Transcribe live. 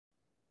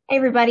Hey,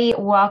 everybody,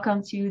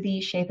 welcome to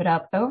the Shape It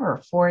Up Over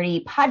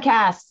 40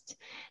 podcast.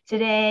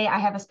 Today, I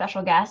have a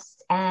special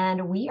guest,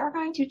 and we are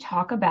going to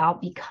talk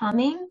about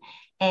becoming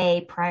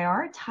a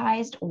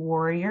prioritized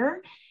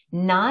warrior,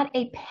 not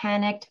a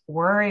panicked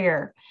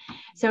worrier.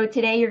 So,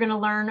 today, you're going to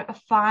learn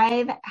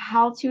 5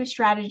 how-to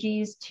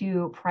strategies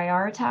to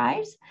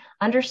prioritize,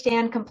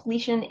 understand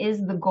completion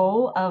is the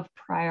goal of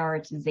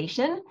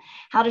prioritization,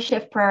 how to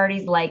shift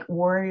priorities like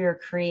warrior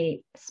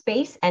create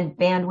space and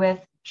bandwidth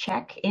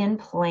check-in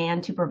plan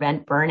to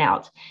prevent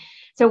burnout.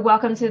 So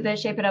welcome to the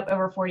Shape It Up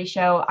Over 40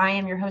 show. I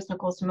am your host,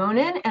 Nicole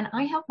Simonin, and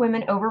I help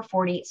women over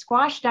 40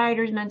 squash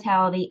dieters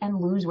mentality and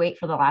lose weight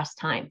for the last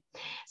time.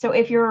 So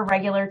if you're a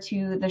regular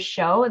to the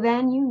show,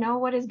 then you know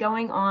what is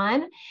going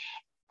on.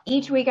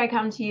 Each week I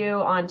come to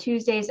you on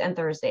Tuesdays and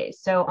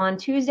Thursdays. So on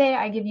Tuesday,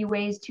 I give you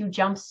ways to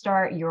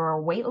jumpstart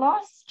your weight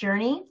loss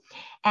journey.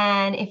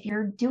 And if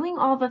you're doing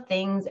all the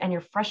things and you're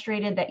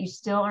frustrated that you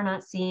still are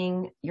not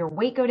seeing your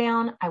weight go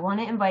down, I want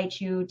to invite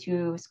you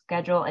to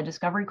schedule a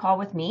discovery call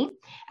with me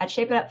at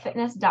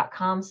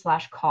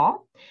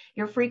shapeitupfitness.com/call.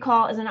 Your free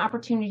call is an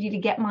opportunity to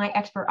get my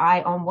expert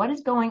eye on what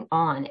is going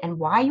on and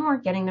why you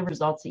aren't getting the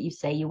results that you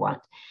say you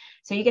want.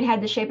 So you can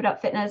head to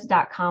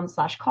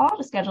shapeitupfitness.com/call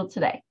to schedule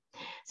today.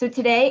 So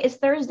today is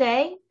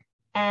Thursday,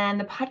 and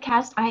the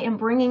podcast, I am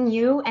bringing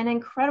you an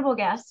incredible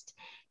guest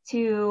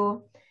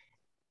to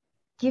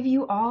give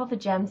you all the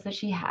gems that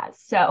she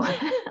has. So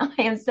I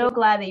am so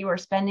glad that you are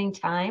spending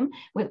time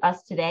with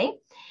us today.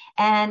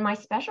 And my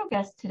special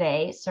guest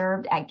today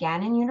served at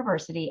Gannon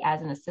University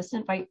as an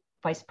assistant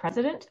vice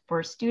president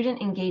for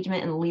student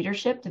engagement and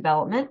leadership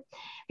development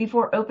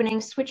before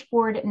opening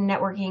Switchboard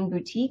Networking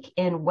Boutique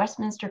in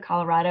Westminster,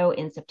 Colorado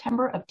in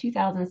September of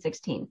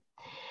 2016.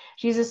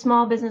 She's a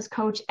small business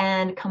coach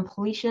and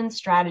completion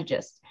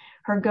strategist.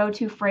 Her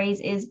go-to phrase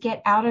is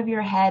get out of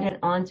your head and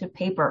onto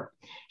paper.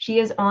 She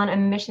is on a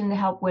mission to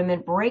help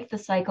women break the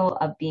cycle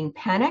of being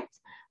panicked,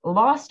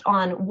 lost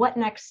on what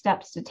next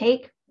steps to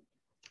take,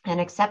 and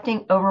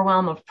accepting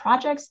overwhelm of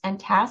projects and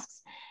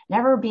tasks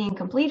never being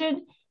completed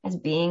as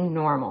being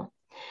normal.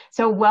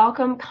 So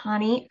welcome,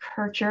 Connie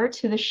Kercher,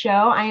 to the show.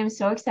 I am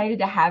so excited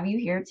to have you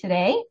here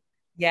today.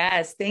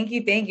 Yes, thank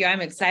you. Thank you.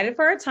 I'm excited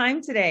for our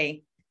time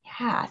today.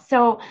 Yeah.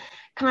 So,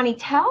 Connie,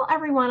 tell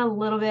everyone a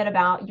little bit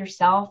about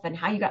yourself and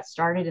how you got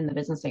started in the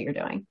business that you're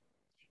doing.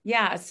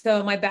 Yeah.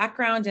 So my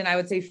background and I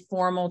would say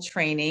formal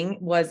training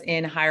was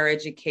in higher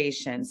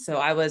education. So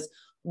I was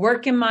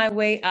working my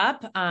way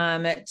up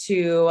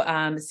to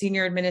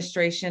senior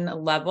administration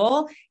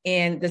level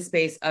in the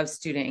space of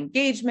student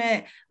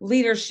engagement,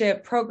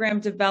 leadership, program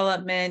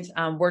development,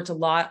 worked a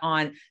lot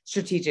on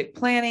strategic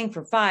planning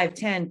for 5,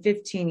 10,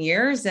 15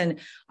 years. And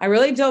I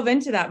really dove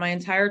into that my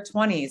entire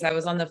 20s. I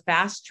was on the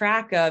fast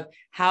track of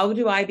how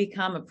do I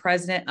become a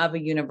president of a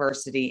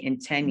university in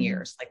 10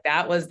 years? Like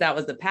that was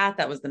the path,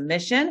 that was the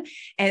mission.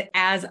 And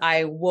as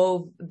I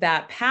wove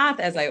that path,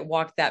 as I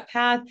walked that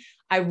path,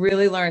 I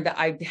really learned that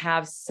I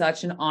have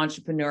such an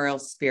entrepreneurial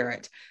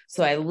spirit.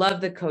 So I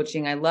love the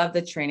coaching. I love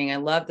the training. I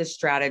love the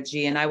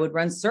strategy. And I would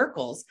run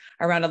circles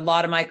around a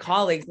lot of my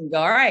colleagues and go,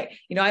 all right,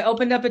 I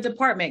opened up a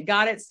department,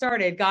 got it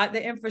started, got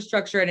the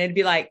infrastructure. And it'd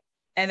be like,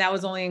 and that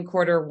was only in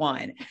quarter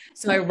 1.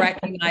 So I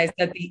recognized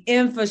that the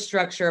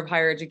infrastructure of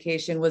higher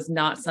education was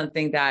not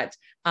something that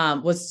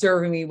was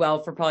serving me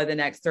well for probably the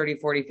next 30,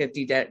 40,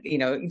 50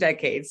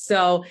 decades.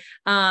 So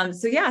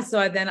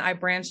I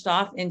branched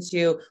off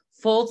into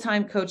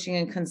full-time coaching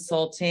and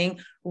consulting,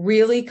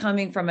 really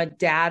coming from a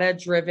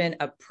data-driven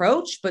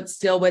approach, but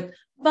still with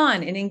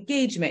fun and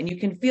engagement. And you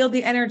can feel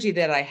the energy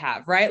that I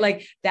have, right?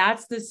 Like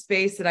that's the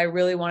space that I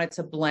really wanted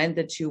to blend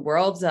the two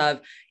worlds of,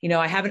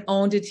 I haven't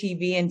owned a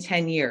TV in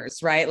 10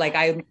 years, right? Like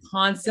I'm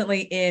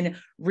constantly in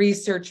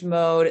research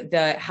mode,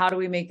 how do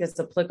we make this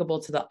applicable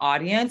to the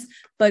audience,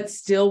 but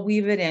still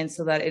weave it in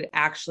so that it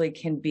actually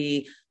can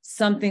be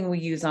something we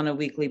use on a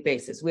weekly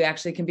basis. We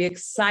actually can be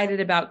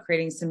excited about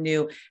creating some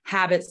new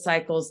habit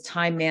cycles,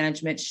 time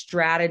management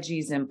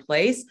strategies in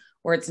place,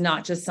 where it's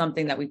not just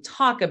something that we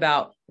talk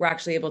about, we're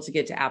actually able to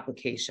get to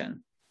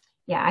application.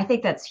 Yeah, I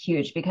think that's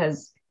huge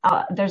because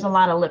there's a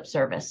lot of lip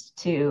service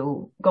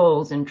to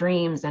goals and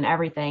dreams and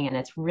everything. And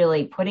it's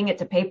really putting it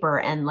to paper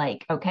and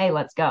like, okay,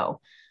 let's go.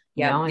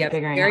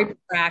 Figuring very out.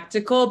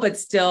 Practical, but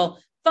still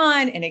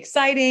fun and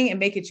exciting and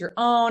make it your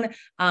own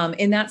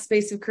in that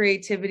space of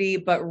creativity,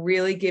 but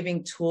really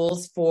giving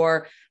tools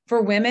for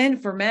women,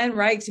 for men,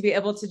 right? To be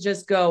able to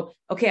just go,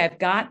 okay, I've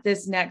got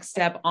this next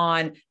step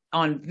on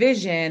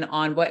vision,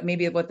 on what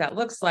that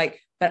looks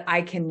like, but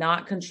I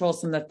cannot control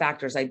some of the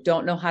factors. I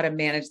don't know how to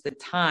manage the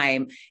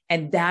time.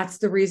 And that's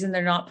the reason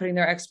they're not putting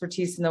their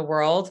expertise in the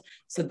world.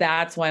 So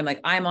that's why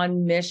I'm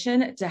on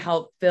mission to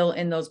help fill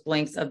in those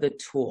blanks of the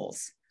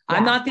tools. Yeah.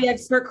 I'm not the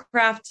expert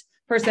craft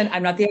person.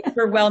 I'm not the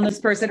expert wellness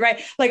person,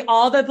 right? Like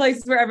all the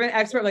places where everyone's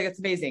expert, like it's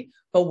amazing.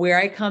 But where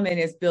I come in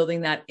is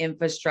building that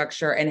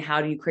infrastructure and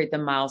how do you create the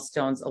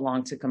milestones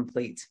along to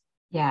complete.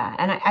 Yeah.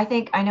 And I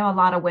think I know a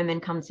lot of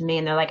women come to me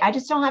and they're like, I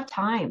just don't have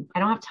time.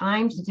 I don't have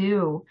time to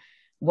do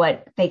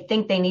what they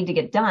think they need to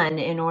get done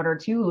in order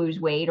to lose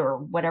weight or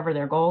whatever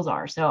their goals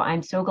are. So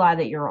I'm so glad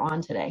that you're on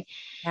today.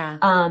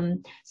 Yeah.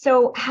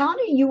 So how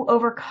do you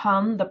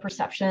overcome the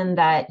perception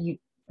that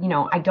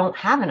I don't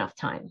have enough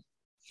time?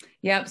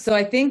 Yeah. So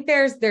I think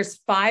there's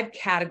 5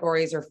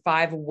 categories or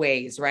 5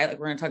 ways, right? Like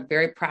we're going to talk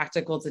very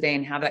practical today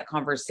and have that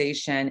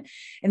conversation.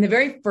 And the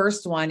very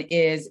first one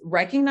is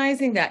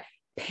recognizing that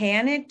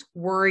panicked,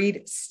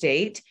 worried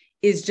state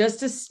is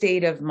just a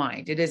state of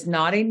mind. It is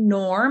not a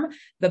norm.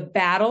 The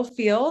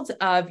battlefield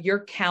of your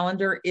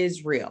calendar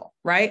is real,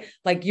 right?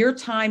 Like your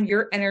time,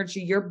 your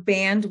energy, your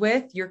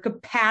bandwidth, your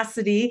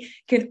capacity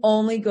can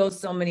only go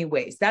so many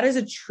ways. That is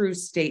a true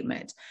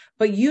statement.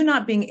 But you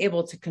not being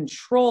able to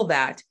control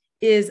that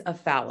is a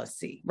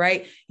fallacy,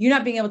 right? You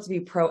not being able to be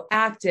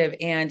proactive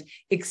and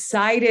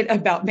excited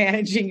about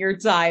managing your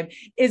time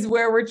is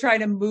where we're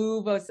trying to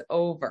move us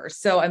over.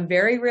 So I'm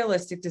very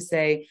realistic to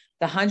say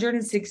the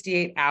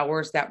 168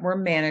 hours that we're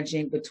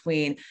managing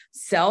between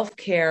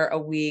self-care a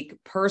week,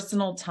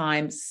 personal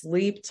time,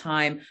 sleep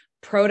time,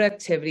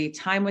 productivity,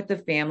 time with the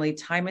family,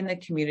 time in the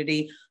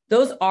community,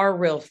 those are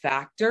real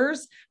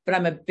factors, but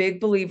I'm a big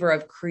believer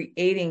of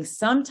creating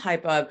some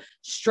type of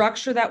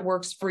structure that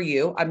works for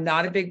you. I'm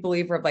not a big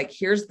believer of like,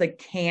 here's the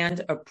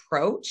canned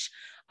approach.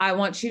 I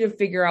want you to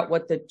figure out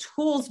what the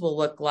tools will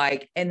look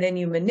like, and then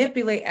you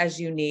manipulate as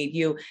you need.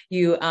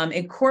 You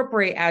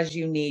incorporate as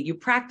you need. You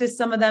practice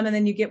some of them, and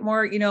then you get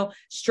more,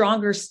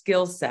 stronger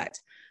skill set.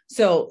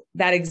 So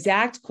that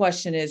exact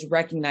question is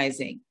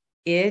recognizing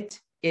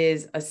it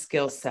is a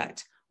skill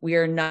set. We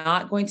are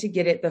not going to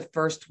get it the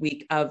first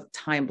week of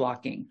time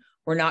blocking.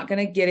 We're not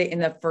going to get it in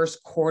the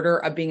first quarter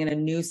of being in a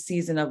new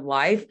season of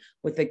life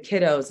with the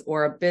kiddos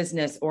or a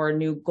business or a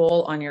new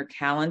goal on your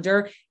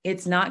calendar.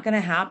 It's not going to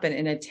happen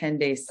in a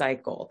 10-day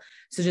cycle.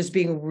 So just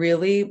being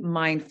really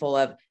mindful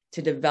of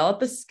to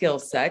develop a skill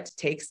set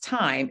takes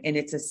time, and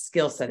it's a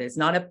skill set. It's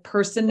not a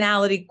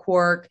personality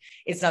quirk.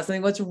 It's not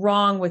something what's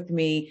wrong with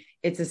me.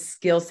 It's a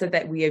skill set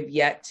that we have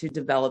yet to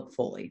develop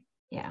fully.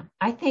 Yeah,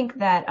 I think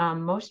that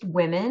most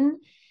women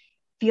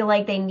feel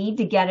like they need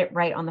to get it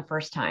right on the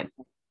first time.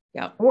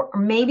 Yeah. Or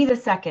maybe the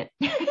second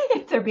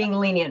if they're being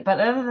lenient. But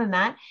other than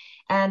that,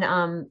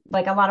 and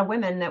like a lot of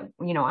women that,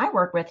 I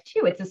work with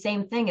too, it's the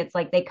same thing. It's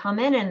like they come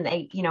in and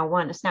they,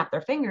 want to snap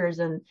their fingers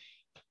and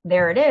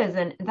there it is.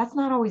 And that's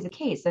not always the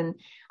case. And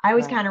I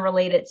always kind of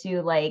relate it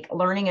to like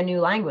learning a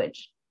new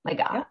language.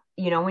 Like,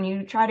 when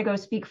you try to go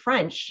speak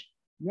French,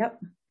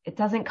 it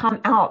doesn't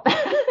come out.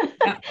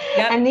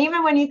 And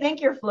even when you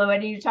think you're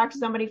fluent and you talk to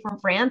somebody from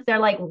France, they're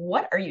like,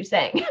 what are you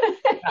saying?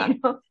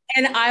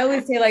 And I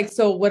always say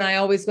so when I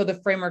always go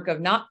the framework of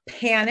not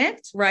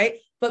panicked, right?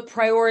 But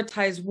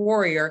prioritize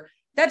warrior.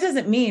 That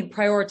doesn't mean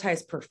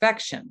prioritize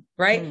perfection,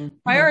 right?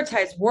 Mm-hmm.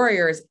 Prioritize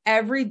warrior is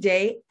every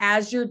day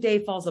as your day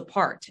falls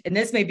apart. And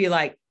this may be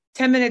like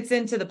 10 minutes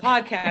into the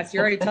podcast,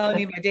 you're already telling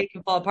me my day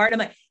can fall apart. I'm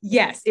like,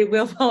 yes, it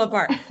will fall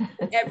apart.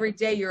 Every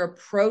day you're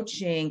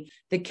approaching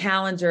the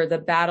calendar, the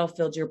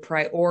battlefield, your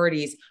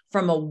priorities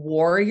from a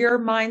warrior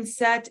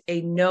mindset, a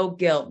no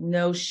guilt,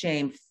 no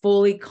shame,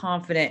 fully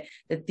confident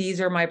that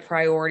these are my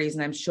priorities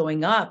and I'm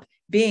showing up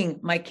being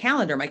my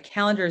calendar. My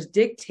calendar is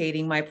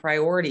dictating my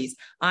priorities.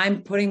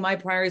 I'm putting my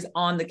priorities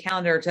on the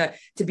calendar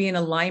to be in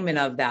alignment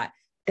of that.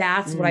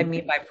 That's what I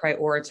mean by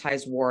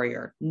prioritize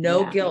warrior.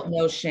 No guilt,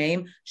 no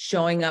shame,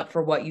 showing up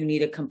for what you need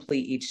to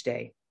complete each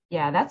day.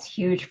 Yeah, that's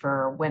huge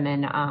for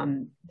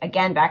women.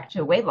 Again, back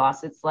to weight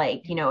loss. It's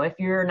like, if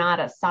you're not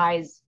a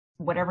size,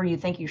 whatever you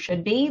think you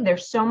should be,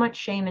 there's so much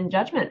shame and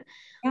judgment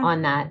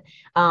on that.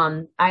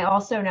 I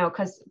also know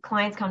because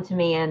clients come to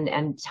me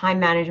and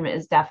time management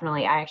is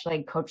definitely, I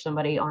actually coached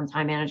somebody on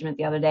time management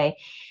the other day.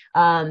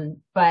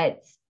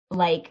 But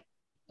like,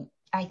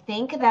 I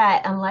think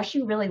that unless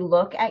you really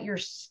look at your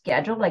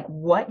schedule, like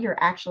what you're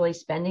actually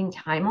spending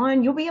time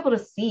on, you'll be able to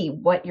see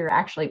what you're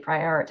actually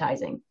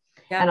prioritizing.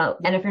 Yeah.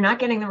 And if you're not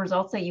getting the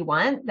results that you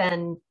want,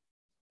 then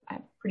I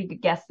have a pretty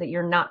good guess that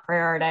you're not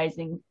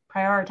prioritizing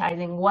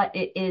what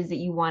it is that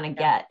you want to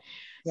get.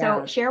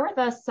 So share with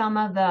us some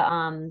of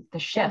the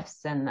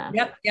shifts and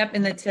the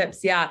and the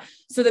tips. Yeah.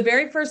 So the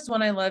very first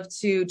one I love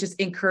to just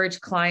encourage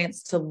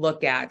clients to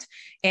look at.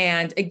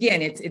 And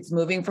again, it's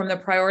moving from the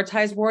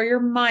prioritize warrior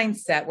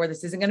mindset where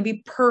this isn't going to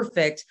be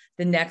perfect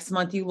the next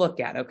month you look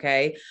at.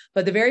 Okay.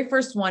 But the very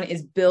first one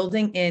is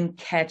building in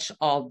catch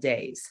all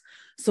days.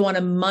 So on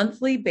a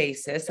monthly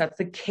basis, that's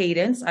the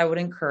cadence I would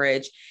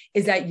encourage,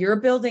 is that you're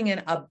building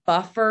in a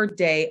buffer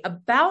day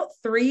about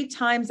 3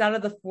 times out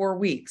of the 4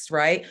 weeks,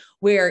 right?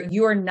 Where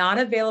you are not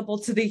available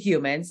to the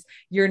humans.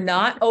 You're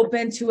not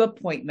open to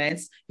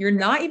appointments. You're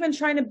not even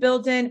trying to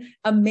build in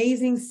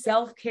amazing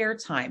self-care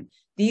time.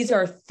 These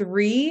are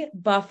 3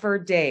 buffer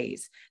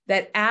days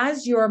that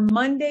as your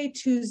Monday,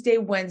 Tuesday,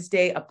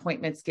 Wednesday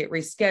appointments get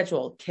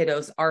rescheduled,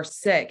 kiddos are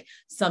sick,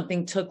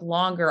 something took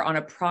longer on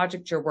a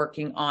project you're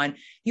working on,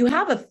 you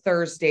have a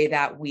Thursday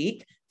that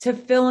week to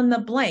fill in the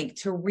blank,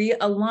 to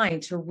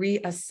realign, to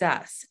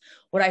reassess.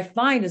 What I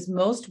find is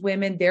most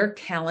women, their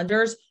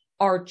calendars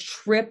are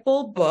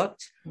triple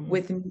booked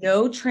with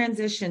no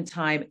transition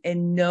time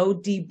and no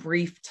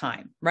debrief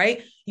time,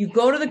 right? You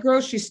go to the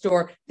grocery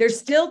store, there's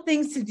still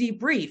things to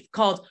debrief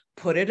called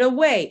put it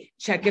away,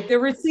 check if the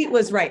receipt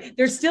was right.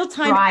 There's still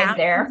time Drive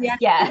there.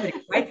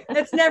 Right?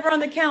 That's never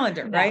on the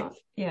calendar, right?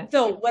 Yeah.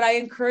 So what I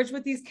encourage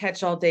with these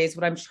catch-all days,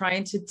 what I'm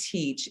trying to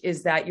teach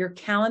is that your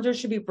calendar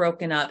should be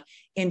broken up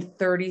in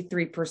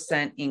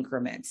 33%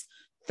 increments.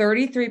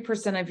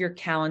 33% of your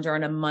calendar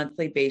on a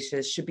monthly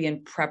basis should be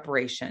in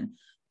preparation,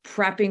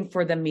 prepping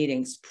for the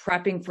meetings,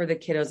 prepping for the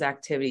kiddos'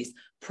 activities,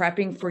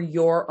 prepping for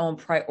your own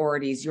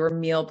priorities, your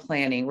meal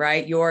planning,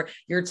 right? Your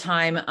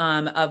time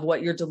of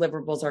what your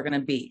deliverables are going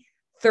to be.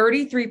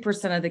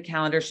 33% of the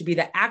calendar should be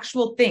the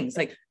actual things,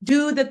 like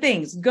do the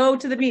things, go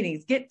to the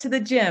meetings, get to the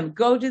gym,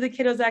 go do the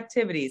kiddos'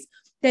 activities.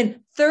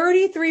 Then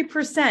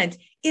 33%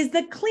 is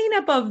the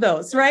cleanup of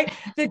those, right?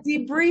 The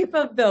debrief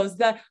of those,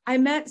 I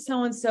met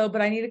so-and-so,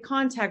 but I need to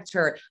contact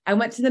her. I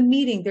went to the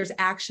meeting. There's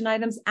action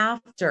items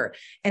after.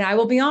 And I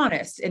will be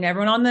honest, and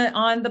everyone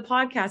on the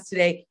podcast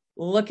today,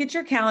 look at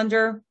your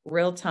calendar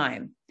real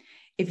time.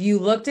 If you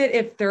looked at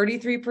if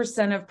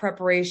 33% of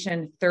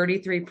preparation,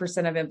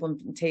 33% of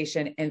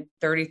implementation, and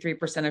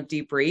 33% of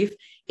debrief,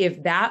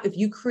 if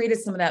you created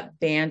some of that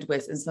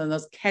bandwidth in some of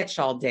those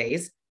catch-all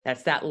days,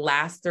 that's that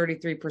last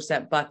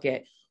 33%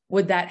 bucket,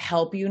 would that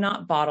help you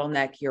not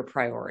bottleneck your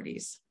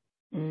priorities?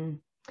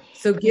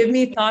 So give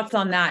me thoughts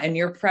on that and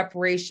your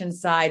preparation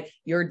side,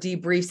 your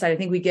debrief side. I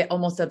think we get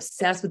almost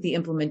obsessed with the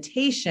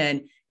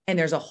implementation, and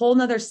there's a whole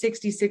nother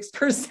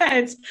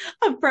 66%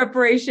 of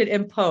preparation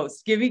in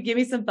post. Give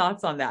me some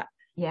thoughts on that.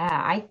 Yeah,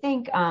 I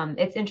think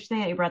it's interesting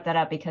that you brought that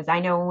up, because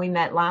I know when we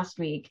met last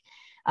week,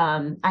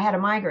 I had a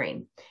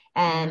migraine.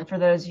 And for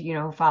those,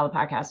 who follow the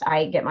podcast,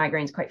 I get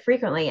migraines quite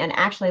frequently. And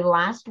actually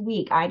last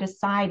week I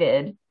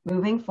decided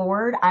moving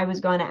forward, I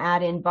was going to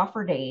add in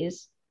buffer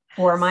days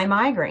for my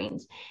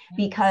migraines,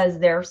 because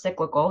they're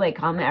cyclical. They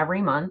come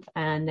every month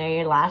and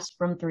they last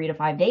from 3 to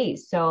 5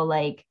 days. So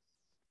like,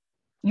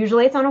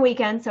 usually it's on a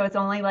weekend, so it's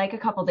only like a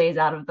couple days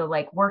out of the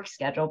like work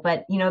schedule,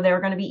 but there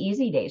are going to be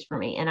easy days for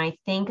me. And I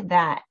think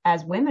that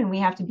as women, we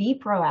have to be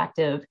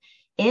proactive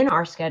in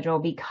our schedule,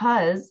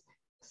 because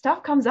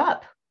stuff comes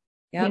up,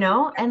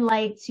 and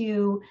like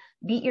to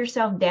beat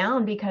yourself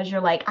down because you're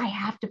like, I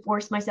have to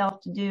force myself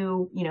to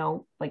do,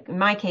 like in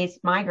my case,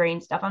 migraine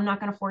stuff. I'm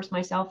not going to force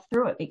myself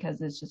through it because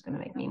it's just going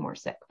to make me more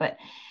sick. But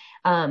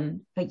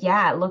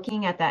yeah,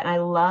 looking at that, and I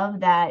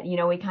love that,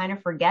 we kind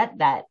of forget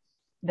that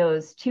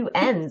those two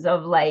ends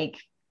of like,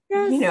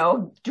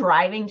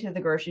 driving to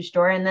the grocery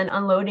store and then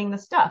unloading the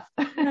stuff,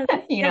 but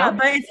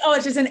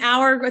it's just an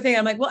hour thing.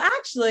 I'm like, well,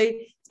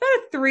 actually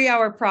it's about a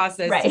 3-hour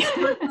process, right?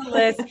 To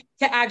list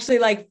to actually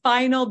like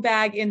final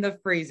bag in the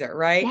freezer,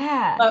 right?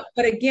 Yeah.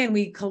 But again,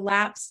 we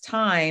collapse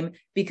time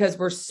because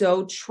we're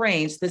so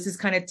trained. So this is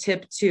kind of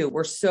tip 2.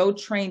 We're so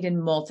trained in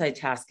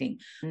multitasking.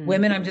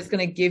 Women, I'm just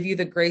going to give you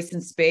the grace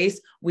and space.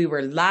 We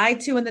were lied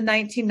to in the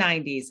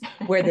 1990s,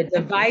 where the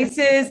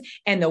devices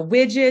and the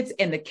widgets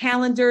and the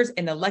calendars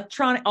and the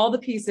electronic, all the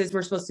pieces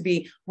were supposed to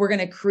be, we're going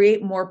to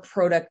create more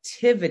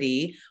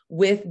productivity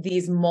with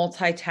these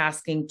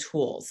multitasking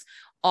tools.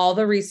 All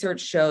the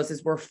research shows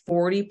is we're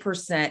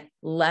 40%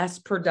 less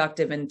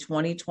productive in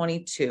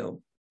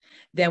 2022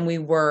 than we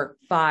were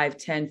 5,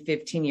 10,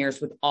 15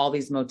 years with all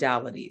these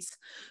modalities.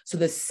 So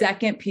the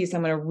second piece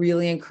I'm going to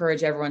really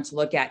encourage everyone to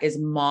look at is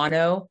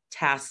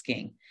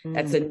monotasking.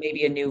 That's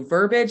maybe a new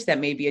verbiage, that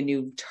may be a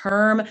new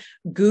term.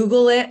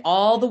 Google it,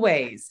 all the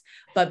ways,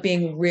 but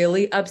being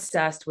really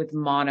obsessed with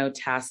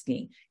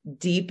monotasking,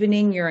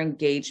 deepening your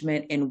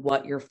engagement in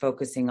what you're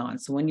focusing on.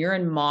 So when you're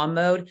in mom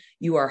mode,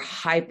 you are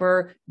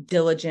hyper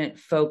diligent,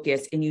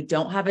 focused, and you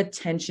don't have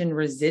attention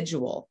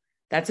residual.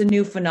 That's a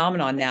new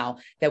phenomenon now,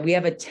 that we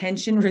have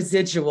attention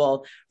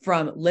residual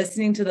from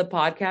listening to the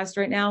podcast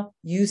right now.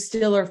 You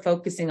still are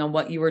focusing on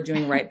what you were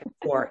doing right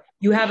before.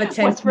 You have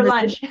attention. What's for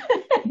lunch?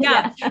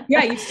 Yeah.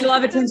 You still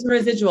have attention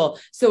residual.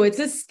 So it's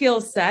a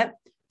skill set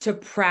to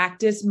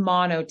practice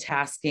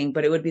monotasking,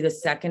 but it would be the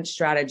second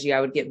strategy.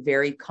 I would get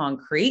very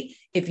concrete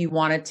if you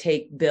want to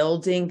take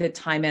building the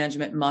time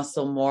management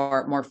muscle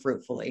more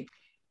fruitfully.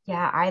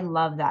 Yeah, I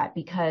love that,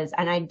 because,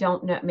 and I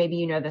don't know, maybe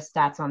you know the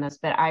stats on this,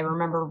 but I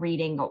remember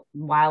reading a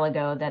while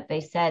ago that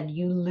they said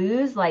you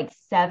lose like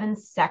 7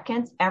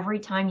 seconds every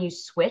time you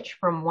switch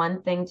from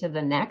one thing to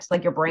the next.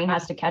 Like your brain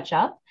has to catch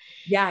up.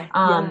 Yeah.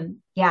 And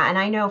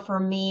I know for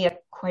me,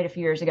 quite a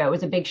few years ago, it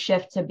was a big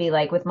shift to be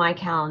like with my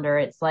calendar.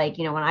 It's like,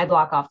 when I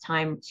block off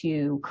time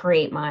to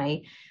create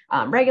my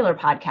regular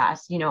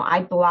podcast,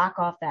 I block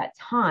off that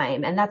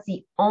time, and that's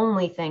the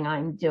only thing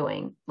I'm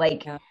doing.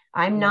 Like,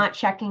 I'm not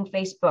checking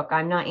Facebook.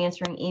 I'm not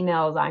answering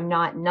emails. I'm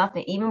not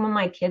nothing. Even when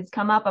my kids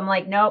come up, I'm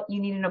like, nope, you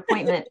need an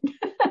appointment.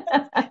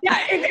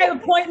 It's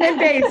appointment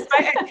based.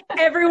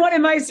 Everyone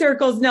in my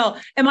circles know.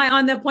 Am I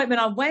on the appointment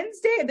on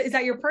Wednesday? Is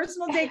that your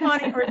personal day,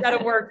 Connie, or is that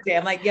a work day?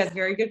 I'm like, yes,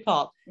 very good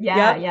call.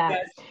 Yeah.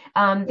 Yes.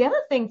 The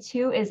other thing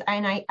too is,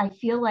 and I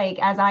feel like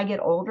as I get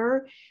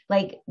older,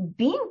 like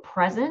being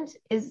present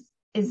is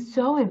is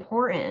so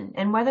important.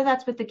 And whether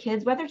that's with the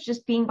kids, whether it's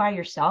just being by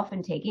yourself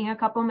and taking a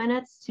couple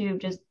minutes to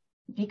just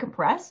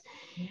decompress,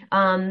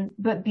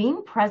 but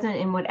being present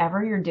in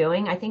whatever you're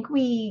doing. I think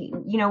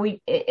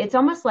it's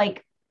almost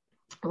like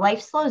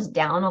life slows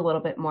down a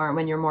little bit more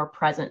when you're more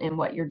present in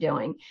what you're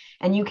doing.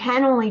 And you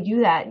can only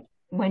do that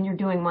when you're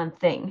doing one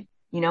thing,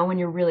 when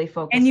you're really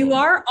focusing. And you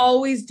are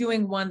always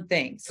doing one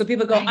thing. So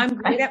people go, Right, I'm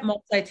great right. at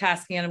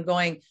multitasking. And I'm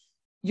going,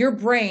 your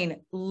brain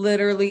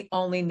literally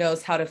only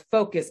knows how to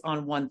focus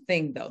on one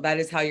thing, though. That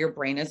is how your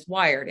brain is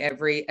wired.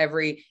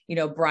 Every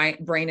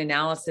brain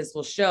analysis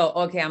will show,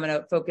 okay, I'm going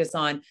to focus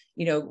on,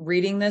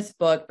 reading this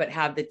book, but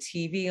have the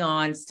TV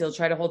on, still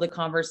try to hold a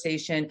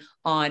conversation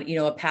on,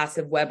 a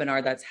passive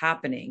webinar that's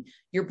happening.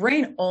 Your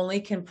brain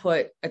only can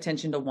put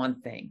attention to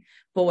one thing.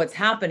 But what's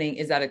happening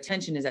is that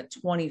attention is at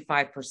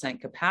 25%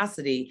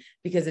 capacity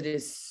because it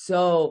is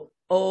so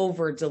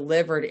over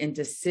delivered in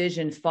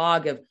decision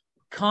fog of,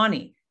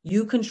 Connie,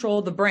 you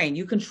control the brain,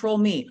 you control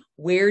me.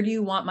 Where do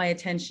you want my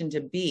attention to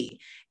be?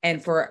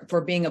 And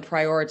for being a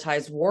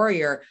prioritized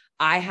warrior,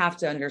 I have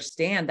to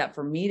understand that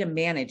for me to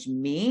manage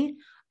me,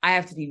 I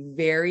have to be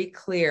very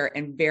clear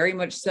and very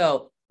much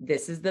so,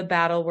 this is the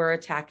battle we're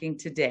attacking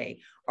today.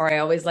 Or I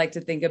always like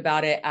to think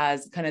about it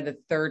as kind of the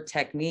third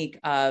technique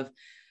of,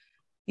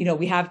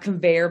 we have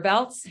conveyor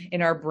belts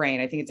in our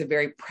brain. I think it's a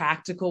very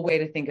practical way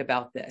to think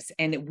about this.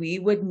 And we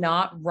would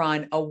not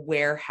run a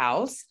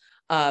warehouse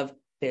of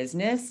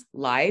business,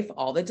 life,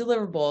 all the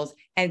deliverables,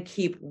 and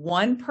keep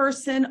one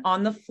person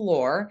on the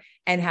floor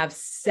and have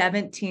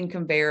 17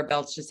 conveyor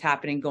belts just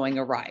happening, going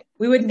awry.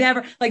 We would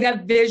never, like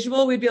that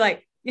visual, we'd be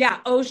like, yeah,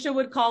 OSHA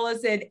would call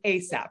us in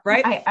ASAP,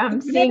 right?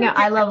 I'm seeing an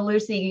I Love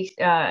Lucy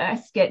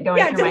skit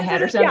going through my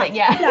head or something.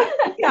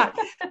 Yeah.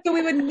 So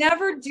we would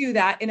never do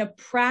that in a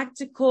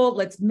practical,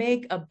 let's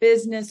make a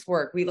business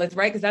work.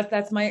 Right? Because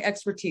that's my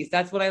expertise.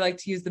 That's what I like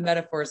to use the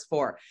metaphors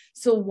for.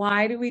 So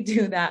why do we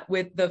do that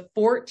with the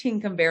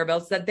 14 conveyor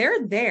belts that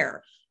they're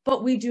there,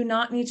 but we do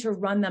not need to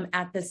run them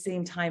at the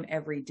same time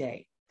every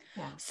day?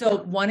 Yeah.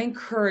 So one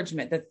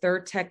encouragement, the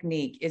third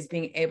technique is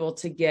being able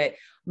to get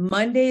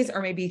Mondays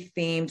are maybe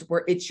themed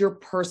where it's your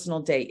personal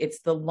day. It's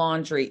the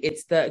laundry,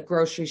 it's the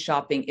grocery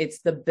shopping,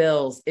 it's the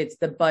bills, it's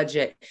the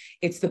budget,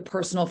 it's the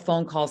personal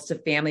phone calls to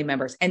family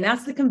members. And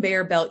that's the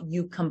conveyor belt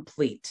you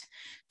complete.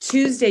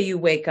 Tuesday, you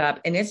wake up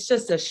and it's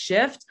just a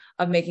shift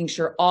of making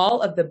sure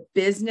all of the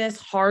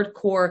business,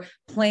 hardcore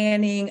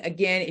planning.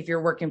 Again, if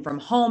you're working from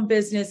home,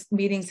 business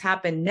meetings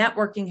happen,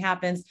 networking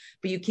happens,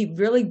 but you keep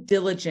really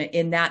diligent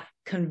in that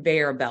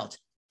conveyor belt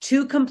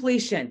to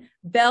completion.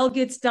 Bell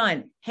gets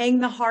done, hang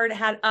the hard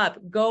hat up,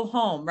 go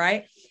home,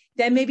 right?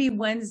 Then maybe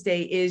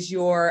Wednesday is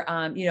your,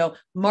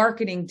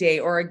 marketing day,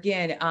 or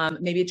again,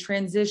 maybe a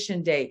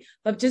transition day,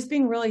 but just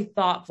being really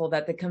thoughtful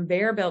that the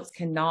conveyor belts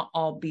cannot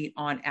all be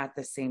on at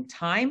the same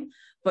time,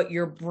 but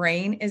your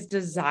brain is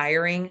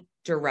desiring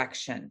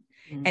direction.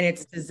 Mm-hmm. And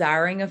it's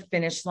desiring a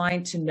finish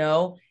line to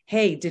know,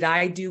 hey, did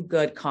I do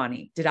good,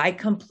 Connie? Did I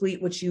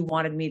complete what you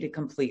wanted me to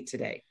complete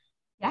today?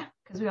 Yeah,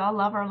 because we all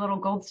love our little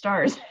gold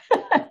stars.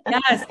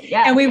 Yes.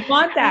 Yeah. And we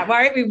want that,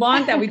 right? We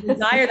want that. We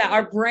desire that.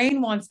 Our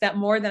brain wants that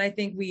more than I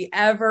think we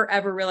ever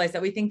realize.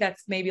 That we think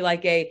that's maybe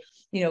like a,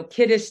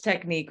 kiddish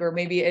technique, or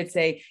maybe it's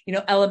a,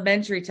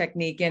 elementary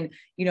technique. And,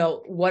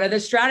 one of the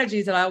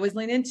strategies that I always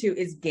lean into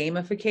is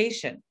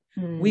gamification.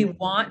 We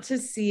want to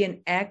see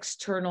an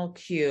external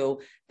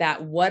cue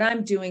that what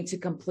I'm doing to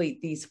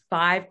complete these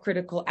 5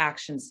 critical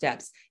action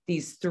steps,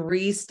 these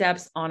 3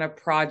 steps on a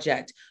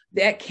project,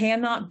 that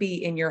cannot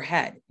be in your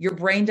head. Your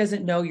brain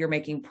doesn't know you're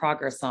making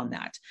progress on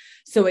that.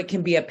 So it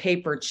can be a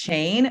paper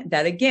chain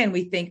that, again,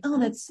 we think, oh,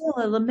 that's so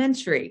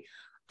elementary.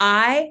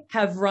 I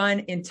have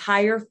run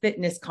entire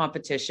fitness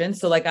competitions.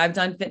 So like I've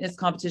done fitness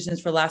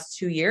competitions for the last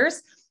 2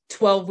 years.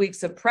 12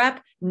 weeks of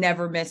prep,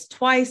 never missed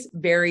twice,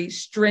 very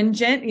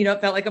stringent, it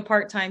felt like a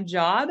part-time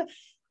job.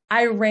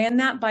 I ran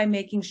that by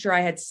making sure I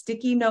had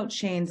sticky note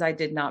chains I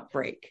did not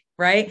break,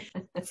 right?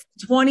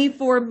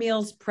 24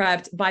 meals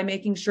prepped by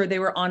making sure they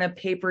were on a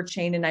paper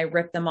chain and I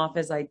ripped them off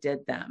as I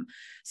did them.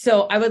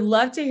 So I would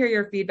love to hear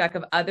your feedback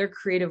of other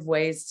creative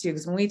ways too,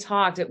 because when we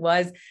talked, it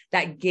was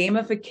that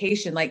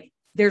gamification, like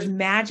there's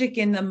magic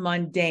in the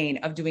mundane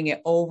of doing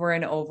it over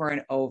and over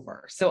and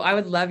over. So I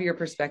would love your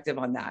perspective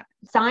on that.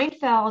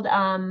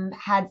 Seinfeld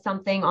had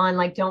something on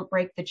like, don't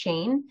break the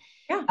chain,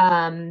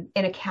 in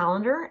a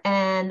calendar.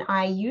 And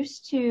I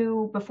used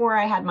to, before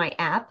I had my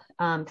app,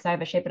 because I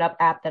have a Shape It Up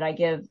app that I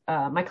give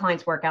my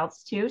clients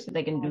workouts to, so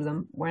they can do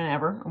them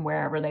whenever and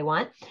wherever they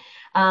want.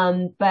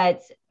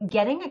 But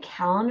getting a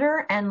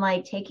calendar and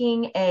like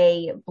taking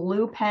a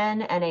blue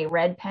pen and a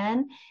red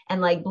pen, and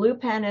like blue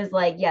pen is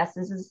like, yes,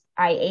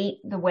 I ate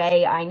the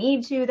way I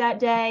need to that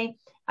day.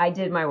 I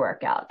did my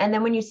workout. And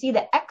then when you see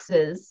the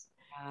X's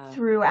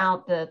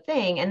throughout the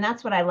thing, and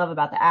that's what I love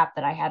about the app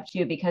that I have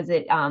too, because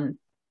it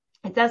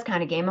does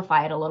kind of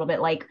gamify it a little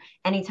bit. Like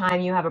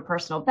anytime you have a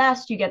personal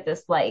best, you get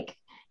this like,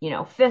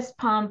 fist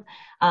pump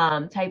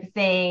type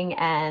thing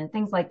and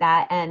things like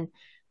that. And,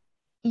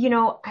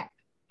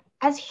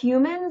 as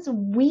humans,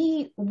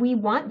 we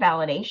want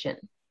validation.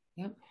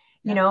 Yep.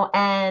 you know,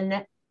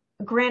 and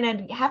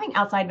granted, having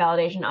outside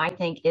validation, I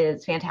think,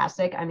 is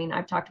fantastic. I mean,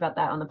 I've talked about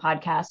that on the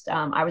podcast.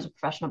 I was a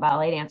professional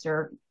ballet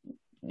dancer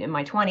in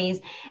my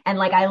 20s, and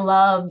like I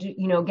loved,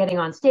 you know, getting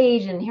on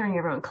stage and hearing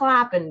everyone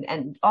clap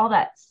and all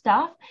that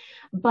stuff.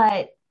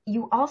 But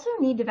you also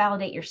need to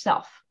validate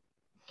yourself.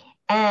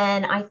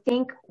 And I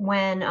think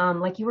when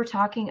like you were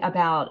talking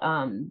about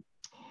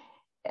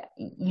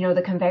you know,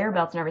 the conveyor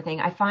belts and everything,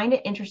 I find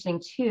it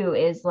interesting too,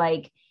 is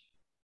like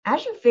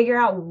as you figure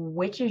out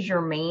which is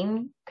your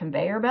main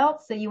conveyor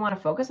belts that you want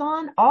to focus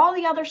on, all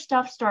the other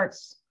stuff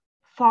starts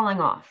falling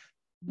off.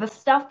 The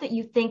stuff that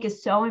you think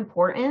is so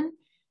important,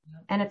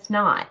 and it's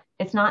not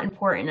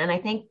important. And I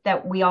think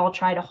that we all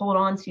try to hold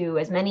on to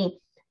as many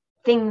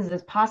things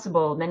as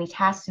possible, many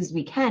tasks as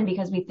we can,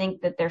 because we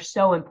think that they're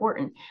so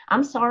important.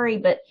 I'm sorry,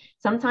 but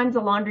sometimes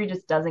the laundry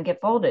just doesn't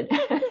get folded.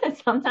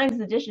 Sometimes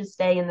the dishes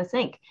stay in the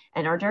sink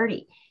and are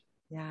dirty.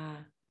 Yeah.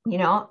 You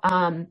know,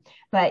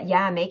 but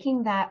yeah,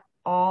 making that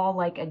all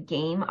like a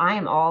game. I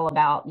am all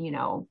about, you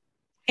know,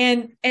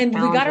 and we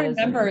got to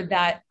remember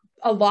that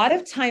a lot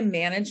of time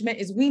management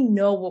is we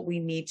know what we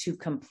need to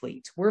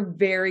complete. We're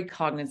very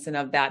cognizant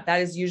of that.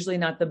 That is usually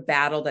not the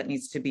battle that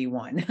needs to be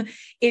won.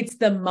 It's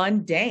the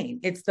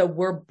mundane. It's the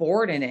we're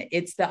bored in it.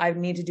 It's the I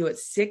need to do it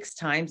 6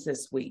 times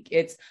this week.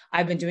 It's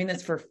I've been doing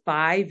this for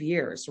 5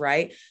 years,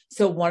 right?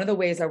 So one of the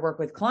ways I work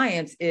with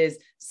clients is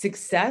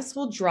success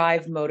will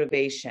drive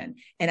motivation.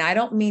 And I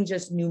don't mean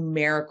just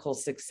numerical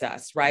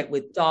success, right?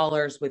 With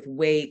dollars, with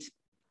weight,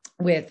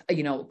 with,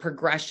 you know,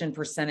 progression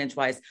percentage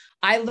wise.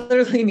 I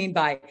literally mean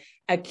by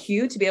a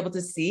cue to be able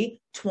to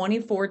see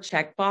 24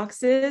 check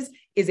boxes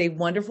is a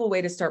wonderful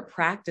way to start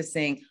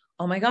practicing.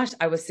 Oh my gosh,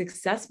 I was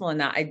successful in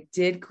that. I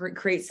did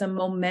create some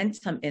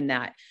momentum in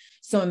that.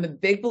 So I'm a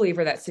big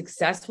believer that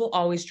success will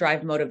always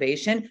drive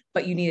motivation,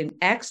 but you need an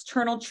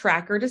external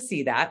tracker to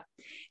see that.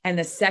 And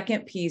the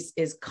second piece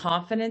is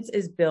confidence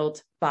is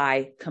built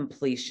by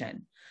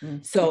completion.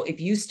 So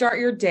if you start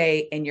your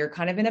day and you're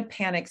kind of in a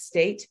panic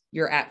state,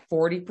 you're at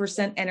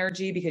 40%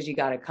 energy because you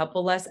got a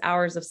couple less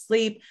hours of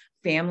sleep,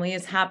 family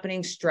is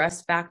happening,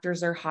 stress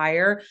factors are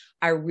higher.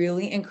 I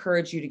really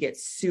encourage you to get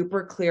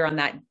super clear on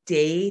that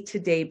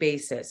day-to-day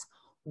basis.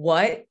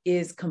 What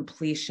is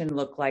completion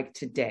look like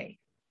today?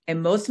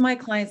 And most of my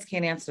clients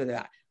can't answer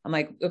that. I'm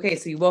like, okay,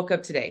 so you woke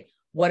up today.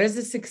 What does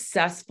a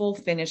successful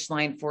finish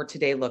line for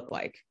today look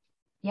like?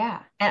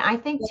 Yeah. And I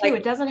think too,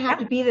 it doesn't have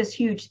to be this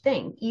huge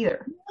thing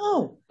either.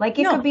 No. Like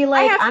it could be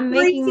like, I'm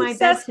making my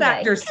bed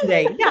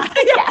today. Yeah.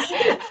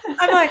 Yeah.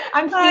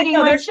 I'm feeding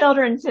my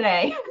children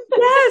today.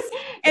 Yes.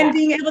 And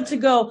being able to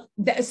go,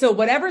 so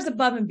whatever's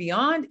above and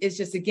beyond is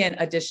just, again,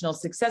 additional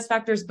success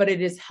factors, but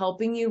it is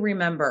helping you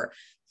remember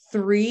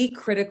 3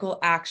 critical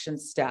action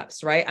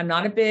steps, right? I'm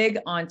not a big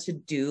on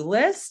to-do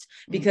list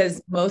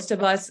because most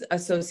of us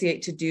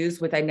associate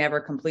to-dos with, I never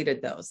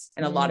completed those,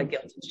 and a lot of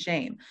guilt and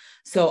shame.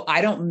 So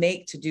I don't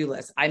make to-do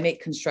lists. I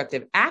make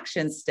constructive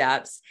action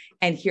steps.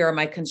 And here are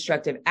my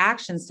constructive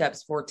action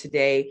steps for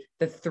today,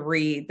 the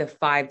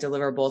 5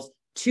 deliverables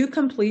to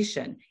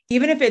completion.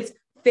 Even if it's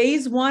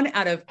phase 1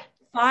 out of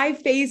 5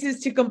 phases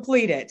to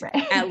complete it,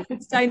 right. At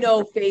least I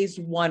know phase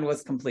 1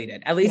 was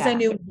completed. At least I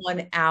knew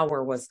 1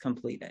 hour was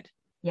completed.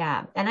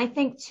 Yeah. And I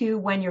think too,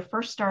 when you're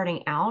first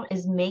starting out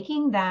is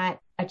making that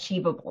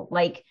achievable,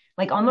 like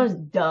almost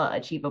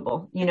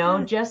achievable, you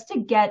know, just to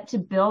get to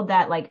build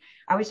that. Like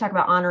I always talk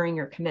about honoring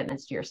your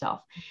commitments to yourself,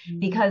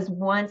 because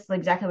once,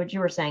 exactly what you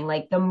were saying,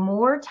 like the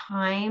more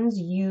times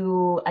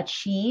you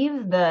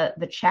achieve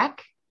the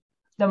check,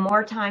 the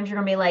more times you're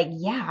going to be like,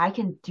 yeah, I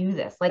can do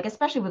this. Like,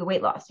 especially with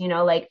weight loss, you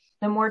know, like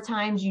the more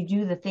times you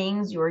do the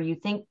things or you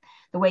think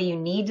the way you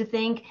need to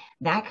think,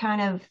 that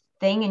kind of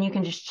thing, and you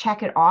can just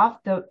check it off,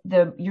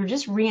 you're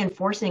just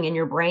reinforcing in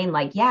your brain,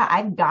 like, yeah,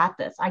 I've got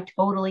this. I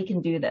totally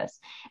can do this.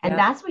 And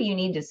that's what you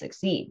need to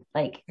succeed.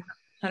 Like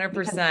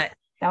 100%.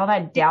 All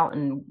that doubt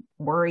and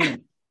worry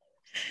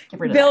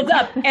build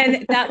up.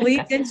 And that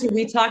leads into,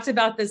 we talked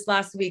about this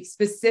last week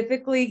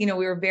specifically, you know,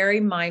 we were very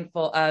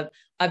mindful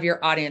of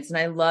your audience. And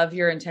I love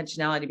your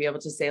intentionality to be able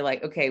to say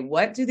like, okay,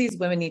 what do these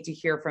women need to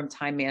hear from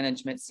time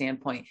management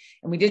standpoint?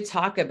 And we did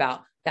talk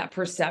about that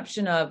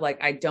perception of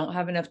like, I don't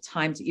have enough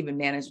time to even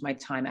manage my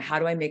time. How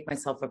do I make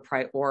myself a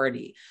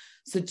priority?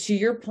 So to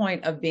your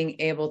point of being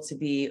able to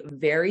be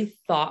very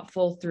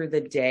thoughtful through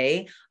the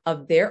day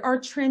of there are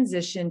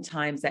transition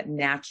times that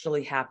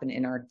naturally happen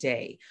in our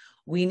day.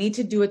 We need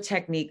to do a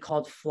technique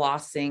called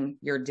flossing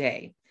your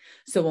day.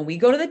 So when we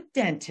go to the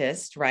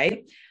dentist,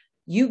 right,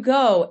 you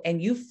go and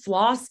you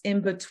floss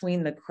in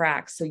between the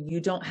cracks so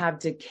you don't have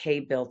decay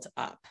built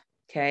up.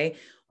 Okay.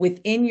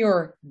 Within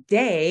your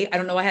day, I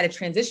don't know, I had a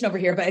transition over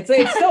here, but it's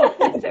so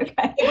it's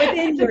okay.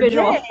 Within your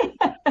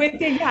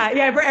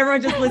day, for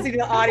everyone just listening to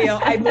the audio,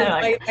 I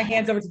moved my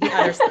hands over to the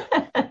other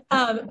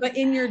side. But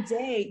in your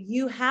day,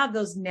 you have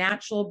those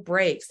natural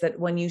breaks that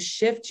when you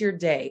shift your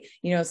day,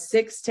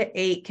 6 to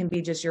 8 can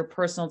be just your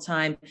personal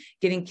time,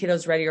 getting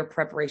kiddos ready or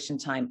preparation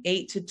time.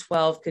 8 to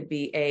 12 could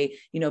be a,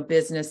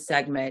 business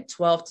segment.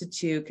 12 to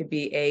 2 could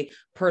be a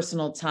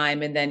personal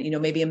time. And then,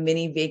 maybe a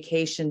mini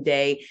vacation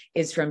day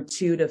is from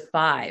 2 to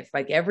 5.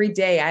 Like every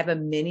day I have a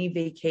mini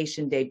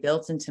vacation day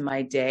built into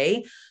my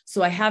day.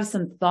 So I have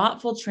some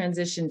thoughtful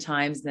transition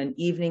times. Then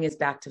evening is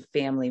back to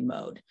family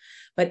mode.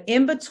 But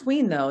in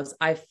between those,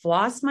 I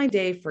floss my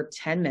day for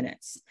 10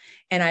 minutes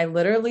and I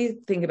literally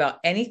think about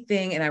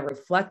anything and I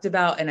reflect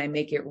about and I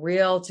make it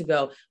real to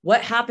go,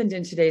 what happened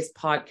in today's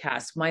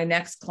podcast, my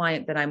next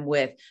client that I'm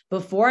with,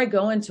 before I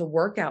go into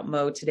workout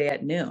mode today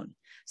at noon.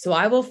 So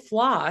I will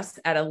floss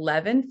at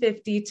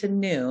 11:50 to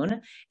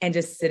noon and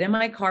just sit in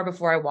my car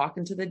before I walk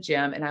into the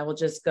gym. And I will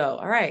just go,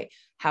 all right,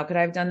 how could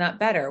I have done that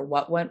better?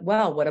 What went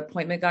well? What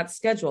appointment got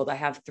scheduled? I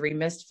have 3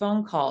 missed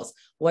phone calls.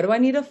 What do I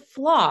need to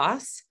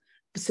floss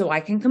so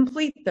I can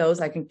complete those?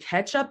 I can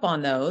catch up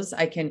on those.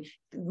 I can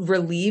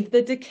relieve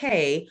the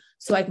decay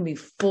so I can be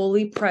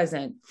fully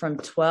present from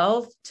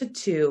 12 to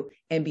 2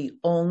 and be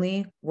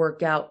only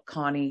workout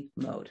Connie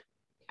mode.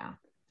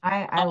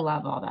 I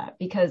love all that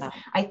because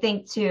I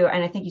think too,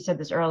 and I think you said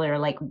this earlier,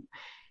 like,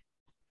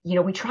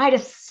 we try to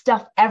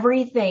stuff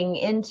everything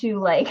into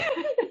like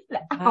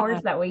the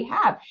hours that we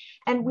have,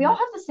 and we all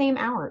have the same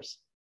hours,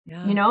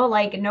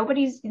 like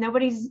nobody's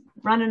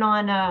running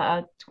on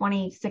a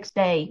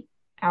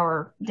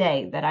 26-hour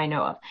day that I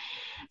know of.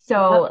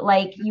 So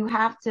like you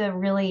have to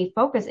really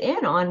focus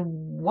in on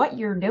what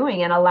you're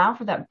doing and allow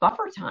for that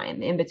buffer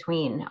time in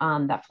between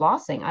that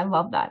flossing. I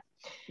love that.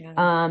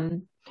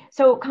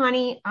 So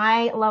Connie,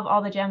 I love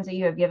all the gems that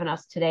you have given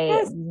us today.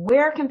 Yes.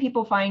 Where can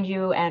people find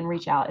you and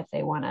reach out if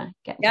they want to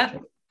get in touch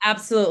with you?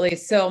 Absolutely.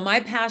 So my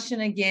passion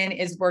again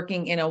is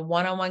working in a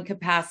one-on-one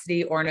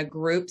capacity or in a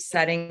group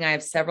setting. I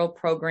have several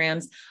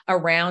programs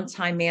around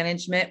time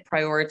management,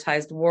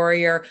 prioritized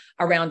Worrier,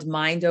 around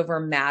mind over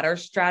matter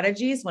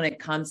strategies when it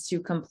comes to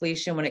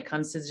completion, when it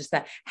comes to just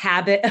that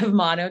habit of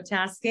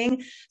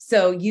monotasking.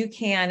 So you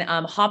can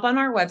hop on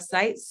our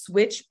website,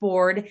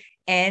 Switchboard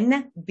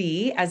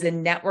NB as a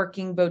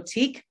networking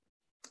boutique.com.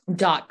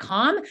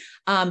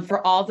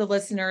 For all the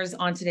listeners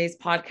on today's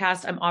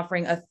podcast, I'm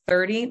offering a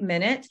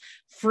 30-minute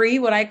free,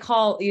 what I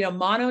call,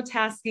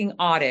 monotasking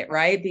audit,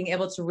 right? Being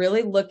able to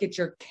really look at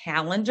your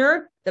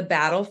calendar, the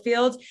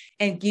battlefield,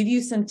 and give you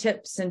some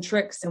tips and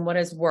tricks and what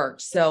has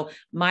worked. So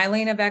my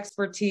lane of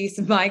expertise,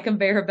 my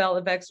conveyor belt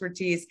of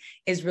expertise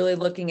is really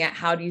looking at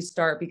how do you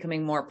start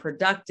becoming more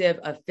productive,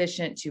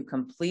 efficient to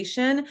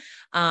completion.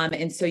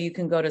 And so you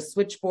can go to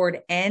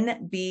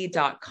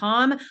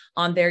switchboardnb.com.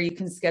 On there, you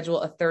can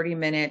schedule a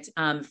 30-minute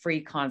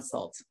free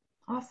consult.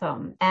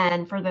 Awesome.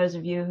 And for those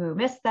of you who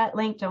missed that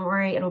link, don't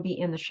worry, it'll be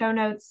in the show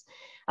notes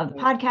of the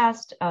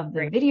podcast, of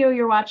the video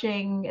you're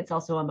watching. It's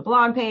also on the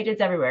blog page.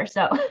 It's everywhere.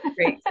 So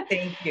great.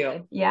 Thank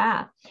you.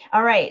 Yeah.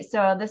 All right.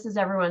 So this is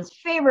everyone's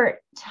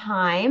favorite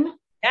time.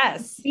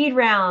 Yes. Speed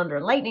round or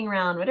lightning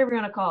round, whatever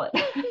you want to call it.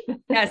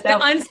 Yes. So,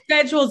 the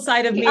unscheduled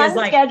side of me is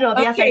like, yes, I told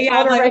her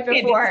right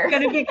before. It's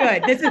going to be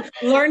good.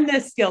 Learn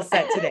this skill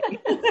set today.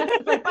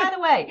 Like, by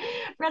the way,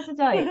 forgot to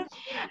tell you.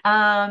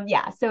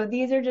 So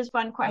these are just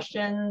fun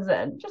questions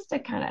and just to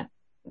kind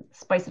of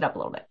spice it up a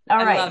little bit.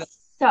 All right.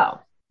 So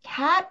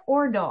cat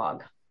or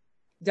dog?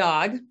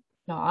 Dog.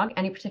 Dog.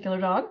 Any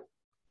particular dog?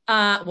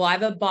 Well, I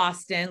have a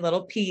Boston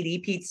little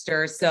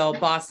Petester, so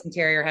Boston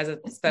Terrier has a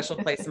special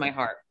place in my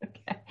heart.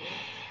 Okay.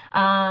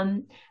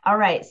 All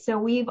right. So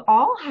we've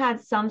all had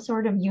some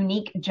sort of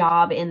unique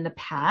job in the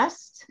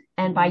past.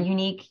 And by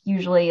unique,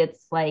 usually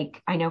it's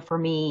like, I know for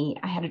me,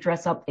 I had to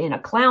dress up in a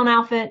clown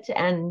outfit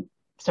and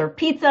serve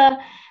pizza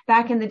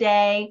back in the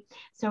day.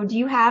 So do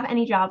you have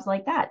any jobs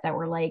like that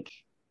were like?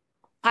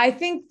 I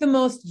think the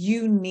most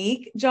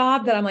unique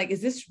job that I'm like,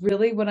 is this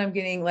really what I'm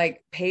getting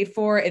like paid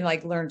for and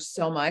like learned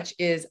so much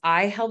is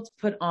I helped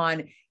put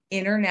on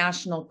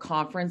international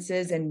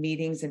conferences and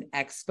meetings and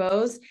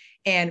expos.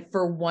 And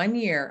for 1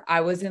 year,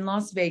 I was in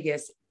Las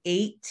Vegas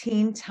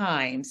 18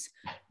 times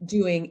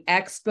doing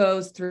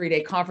expos,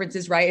 3-day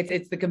conferences, right?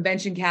 It's the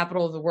convention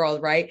capital of the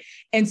world, right?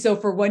 And so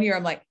for 1 year,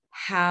 I'm like,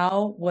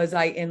 how was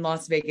I in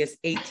Las Vegas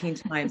 18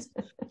 times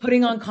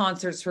putting on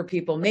concerts for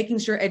people, making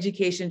sure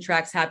education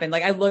tracks happen?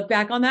 Like I look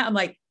back on that, I'm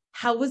like,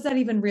 how was that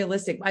even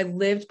realistic? I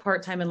lived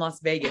part-time in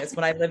Las Vegas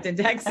when I lived in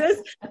Texas.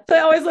 So I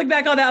always look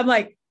back on that. I'm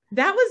like,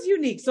 that was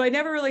unique. So I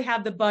never really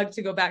had the bug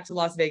to go back to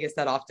Las Vegas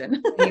that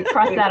often. You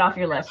cross that off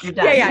your list. You're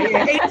done.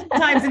 Yeah. 18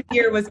 times a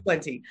year was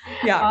plenty.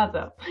 Yeah.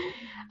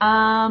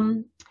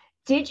 Awesome.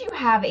 Did you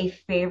have a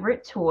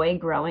favorite toy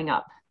growing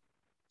up?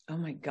 Oh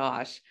my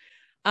gosh.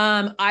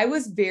 I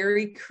was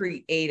very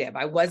creative.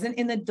 I wasn't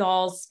in the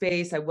doll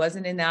space. I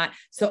wasn't in that.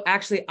 So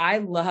actually I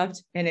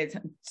loved, and it's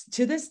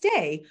to this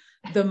day,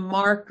 the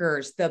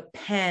markers, the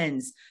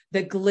pens,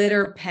 the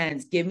glitter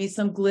pens, give me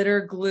some glitter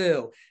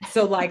glue.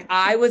 So like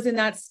I was in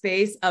that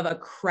space of a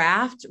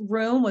craft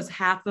room was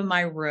half of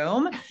my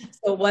room.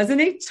 So it wasn't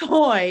a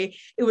toy.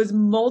 It was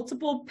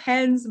multiple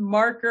pens,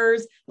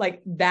 markers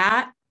like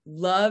that.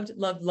 Loved,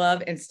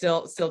 and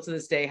still to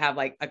this day have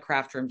like a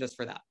craft room just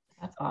for that.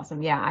 That's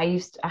awesome. Yeah, I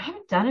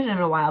haven't done it in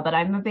a while, but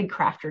I'm a big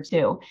crafter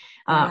too,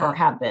 Yeah. or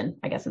have been,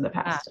 I guess, in the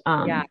Yeah. past.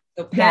 Yeah.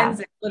 So Yeah. pens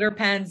and glitter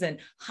pens and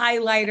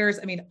highlighters.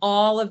 I mean,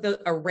 all of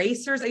the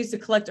erasers. I used to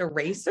collect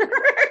erasers,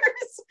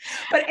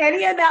 but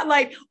any of that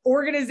like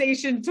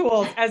organization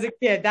tools as a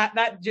kid,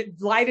 that just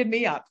lighted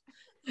me up.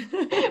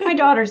 My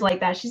daughter's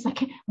like that. She's like,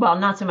 well,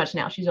 not so much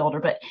now. She's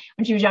older, but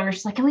when she was younger,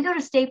 she's like, can we go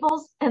to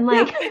Staples and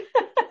Yeah.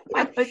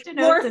 like Post-it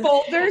More notes and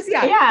folders.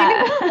 Yeah.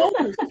 yeah.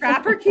 Folders.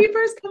 Trapper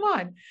keepers. Come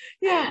on.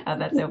 Yeah. Oh,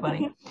 that's so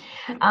funny.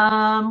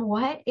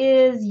 What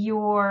is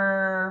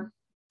your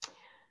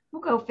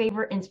we'll go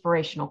favorite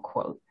inspirational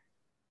quote?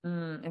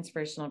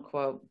 Inspirational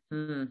quote.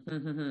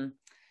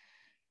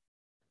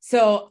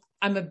 So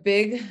I'm a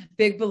big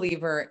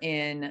believer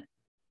in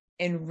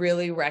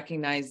really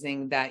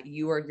recognizing that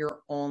you are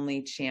your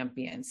only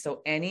champion.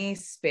 So any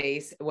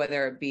space,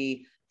 whether it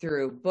be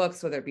through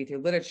books, whether it be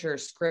through literature,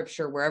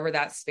 scripture, wherever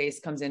that space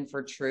comes in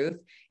for truth,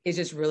 is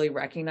just really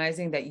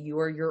recognizing that you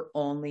are your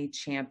only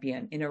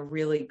champion in a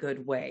really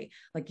good way.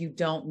 Like you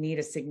don't need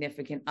a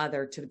significant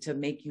other to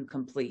make you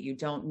complete. You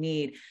don't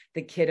need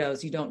the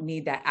kiddos. You don't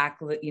need that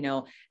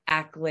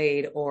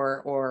accolade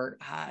or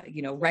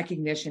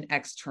recognition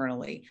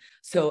externally.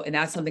 So, and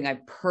that's something I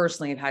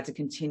personally have had to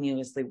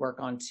continuously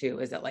work on too,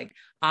 is that like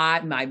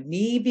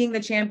me being the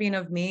champion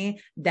of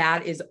me,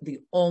 that is the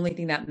only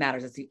thing that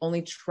matters. It's the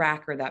only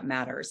tracker that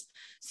matters.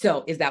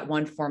 So is that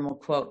one formal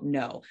quote?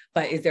 No.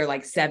 But is there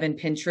like 7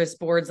 Pinterest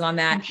boards on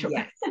that? Sure.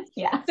 Yes.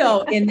 Yeah.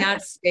 So in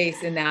that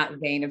space, in that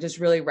vein of just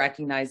really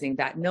recognizing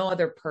that no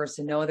other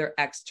person, no other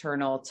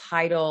external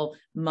title,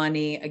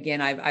 money,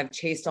 again, I've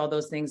chased all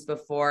those things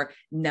before.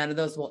 None of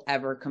those will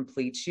ever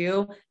complete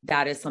you.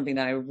 That is something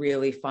that I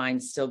really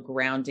find still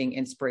grounding,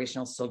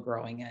 inspirational, still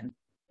growing in.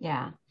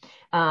 Yeah.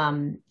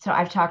 So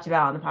I've talked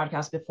about on the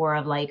podcast before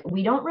of like,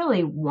 we don't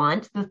really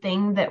want the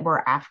thing that we're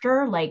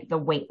after, like the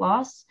weight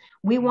loss.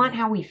 We want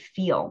how we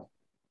feel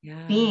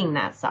being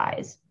that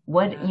size.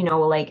 What,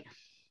 like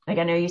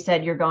I know you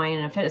said you're going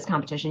in a fitness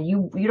competition.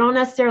 You don't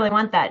necessarily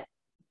want that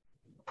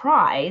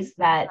prize,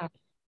 that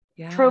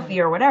trophy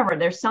or whatever.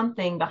 There's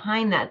something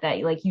behind that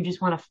like you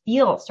just want to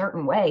feel a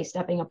certain way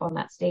stepping up on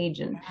that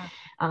stage. And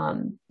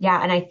and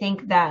I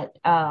think that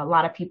a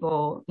lot of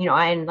people,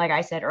 and like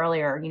I said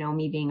earlier,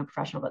 me being a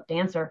professional lip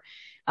dancer,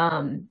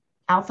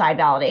 outside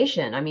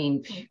validation, I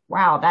mean,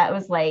 wow, that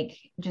was like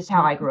just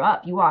how I grew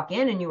up. You walk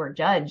in and you were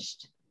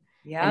judged.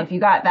 And if you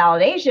got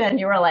validation,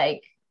 you were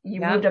like, you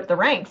moved up the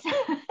ranks.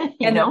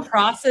 The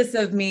process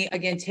of me,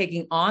 again,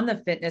 taking on the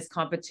fitness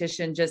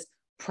competition, just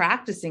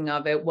practicing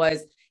of it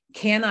was,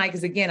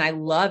 because again, I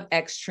love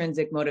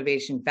extrinsic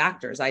motivation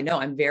factors. I know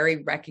I'm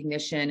very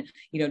recognition,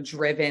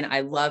 driven. I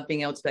love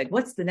being able to be like,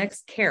 what's the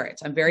next carrot?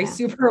 I'm very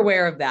super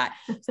aware of that.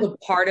 So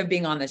part of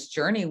being on this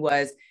journey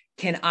was,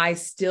 can I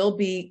still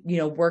be,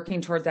 working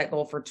towards that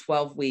goal for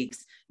 12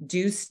 weeks,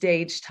 do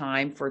stage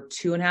time for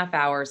 2.5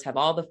 hours, have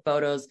all the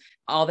photos,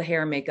 all the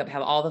hair and makeup,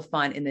 have all the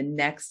fun in the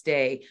next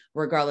day,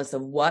 regardless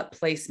of what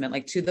placement,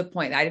 like to the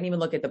point, I didn't even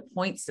look at the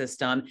point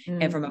system.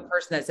 And from a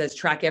person that says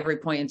track every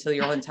point until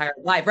your whole entire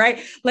life,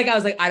 right? Like, I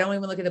was like, I don't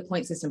even look at the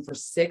point system for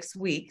 6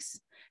 weeks.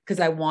 Because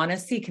I want to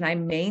see, can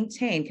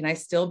I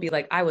still be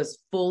like, I was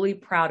fully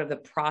proud of the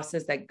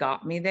process that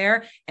got me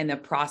there and the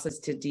process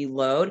to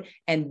deload.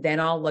 And then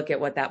I'll look at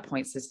what that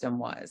point system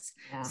was.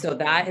 Yeah. So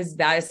that is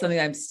something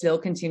I'm still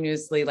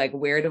continuously like,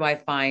 where do I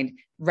find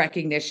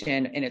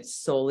recognition? And it's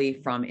solely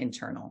from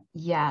internal.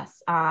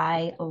 Yes.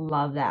 I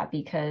love that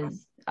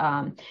because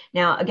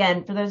now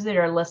again, for those that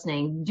are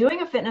listening,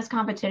 doing a fitness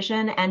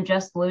competition and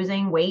just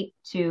losing weight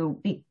to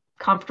be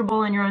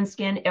comfortable in your own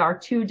skin are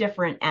 2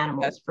 different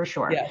animals for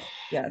sure.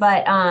 Yes.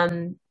 But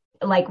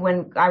like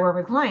when I work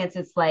with clients,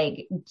 it's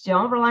like,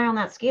 don't rely on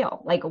that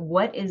scale. Like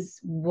what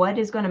is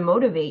going to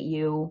motivate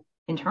you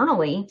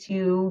internally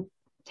to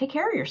take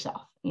care of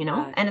yourself,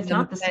 and it's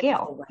not the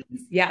scale.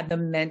 Wins. Yeah. The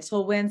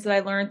mental wins that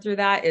I learned through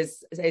that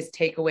is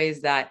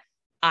takeaways that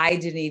I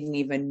didn't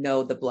even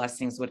know the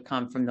blessings would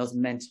come from those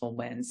mental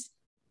wins.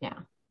 Yeah.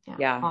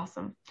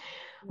 Awesome.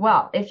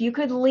 Well, if you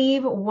could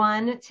leave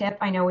one tip,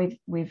 I know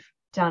we've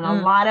done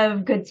a lot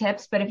of good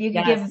tips, but if you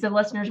could give the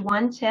listeners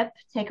one tip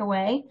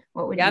takeaway,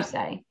 what would you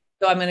say?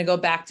 So I'm going to go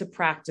back to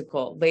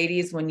practical.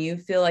 Ladies, when you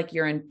feel like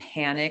you're in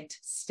panicked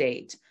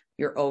state,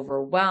 you're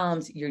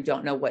overwhelmed, you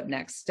don't know what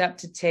next step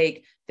to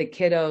take, the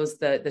kiddos,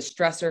 the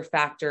stressor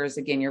factors,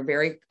 again, you're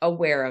very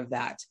aware of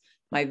that.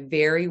 My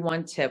very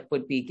one tip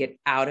would be get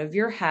out of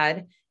your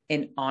head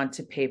and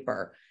onto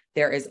paper.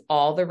 There is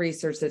all the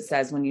research that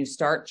says when you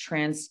start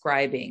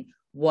transcribing,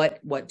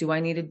 what do I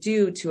need to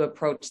do to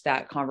approach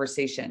that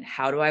conversation?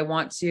 How do I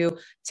want to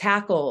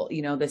tackle,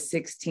 the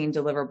 16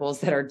 deliverables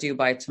that are due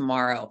by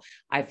tomorrow?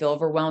 I feel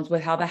overwhelmed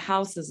with how the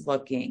house is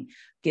looking.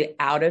 Get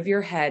out of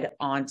your head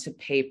onto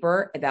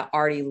paper. That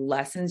already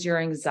lessens your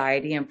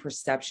anxiety and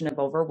perception of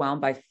overwhelm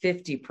by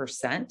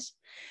 50%.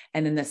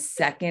 And then the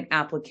second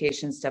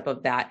application step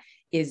of that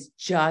is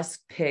just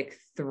pick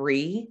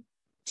 3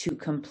 to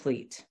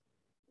complete.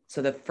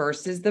 So the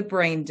first is the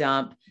brain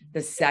dump.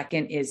 The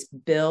second is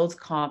build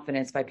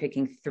confidence by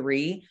picking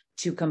 3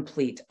 to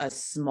complete. A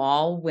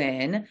small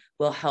win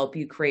will help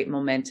you create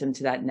momentum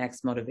to that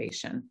next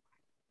motivation.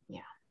 Yeah,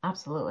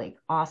 absolutely.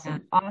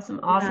 Awesome.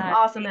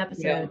 Awesome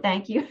episode.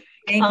 Thank you.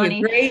 Thank Connie.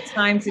 you. Great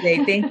time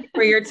today. Thank you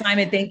for your time.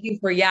 And thank you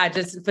for,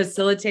 just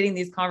facilitating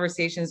these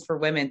conversations for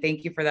women.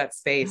 Thank you for that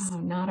space. Oh,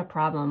 not a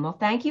problem. Well,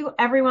 thank you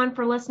everyone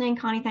for listening.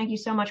 Connie, thank you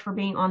so much for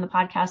being on the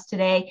podcast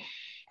today.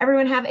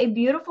 Everyone have a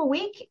beautiful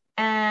week.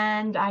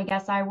 And I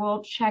guess I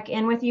will check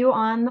in with you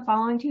on the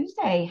following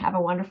Tuesday. Have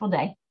a wonderful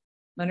day.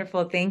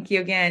 Wonderful. Thank you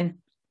again.